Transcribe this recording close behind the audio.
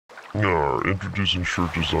Introducing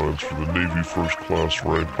shirt designs for the Navy First Class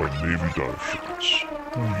rank by Navy Dive Shirts.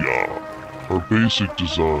 Booyah! Our basic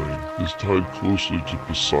design is tied closely to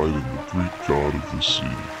Poseidon, the Greek god of the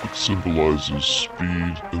sea. It symbolizes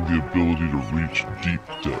speed and the ability to reach deep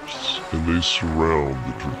depths, and they surround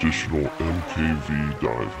the traditional MKV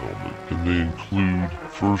dive helmet. And they include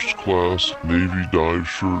first-class Navy dive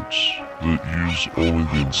shirts that use only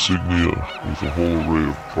the insignia with a whole array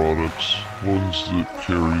of products, ones that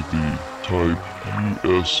carry the type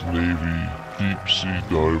U.S. Navy Deep Sea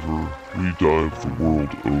Diver, we dive the world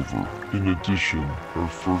over. In addition, our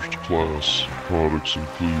first-class products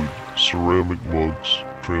include ceramic mugs,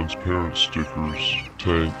 transparent stickers,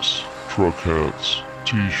 tanks, truck hats,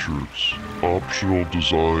 t-shirts, optional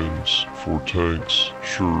designs for tanks,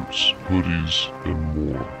 shirts, hoodies, and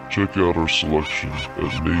more. Check out our selection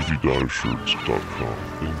at navydiveshirts.com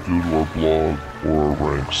and go to our blog or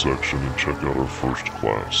our rank section and check out our first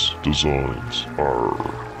class designs.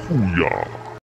 Hooyah!